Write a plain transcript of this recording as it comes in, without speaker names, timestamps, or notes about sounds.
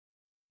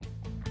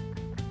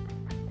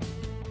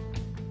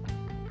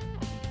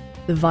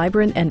The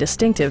vibrant and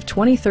distinctive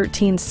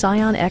 2013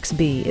 Scion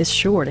XB is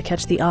sure to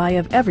catch the eye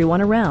of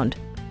everyone around.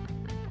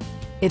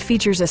 It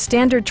features a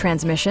standard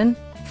transmission,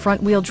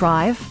 front-wheel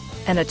drive,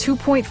 and a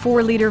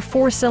 2.4-liter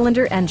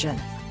four-cylinder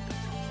engine.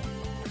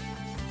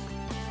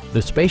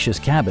 The spacious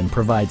cabin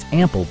provides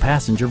ample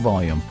passenger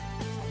volume.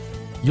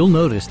 You'll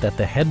notice that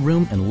the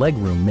headroom and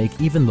legroom make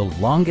even the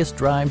longest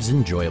drives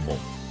enjoyable.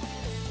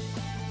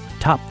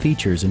 Top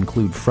features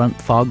include front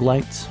fog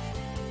lights,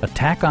 a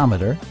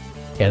tachometer,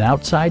 an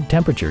outside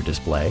temperature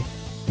display,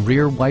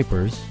 rear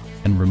wipers,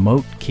 and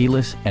remote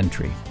keyless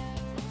entry.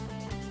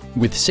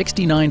 With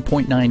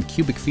 69.9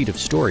 cubic feet of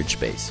storage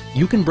space,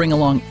 you can bring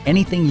along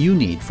anything you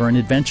need for an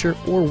adventure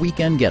or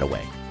weekend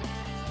getaway.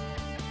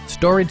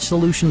 Storage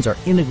solutions are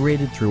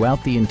integrated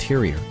throughout the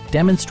interior,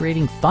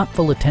 demonstrating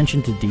thoughtful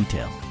attention to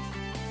detail.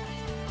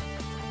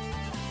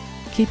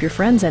 Keep your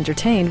friends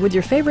entertained with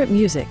your favorite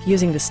music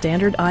using the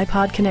standard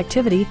iPod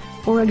connectivity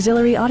or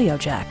auxiliary audio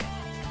jack.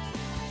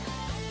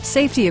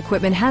 Safety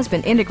equipment has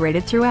been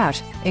integrated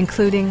throughout,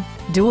 including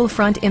dual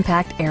front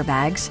impact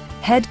airbags,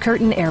 head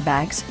curtain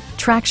airbags,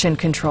 traction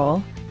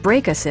control,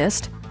 brake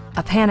assist,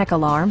 a panic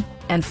alarm,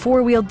 and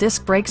four-wheel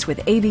disc brakes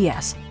with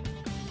ABS.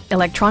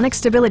 Electronic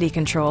stability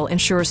control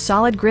ensures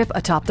solid grip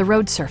atop the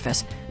road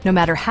surface, no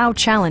matter how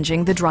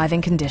challenging the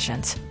driving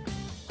conditions.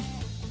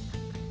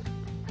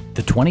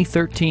 The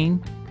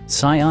 2013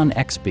 Scion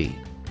XB.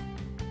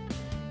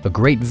 A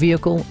great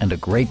vehicle and a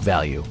great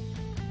value.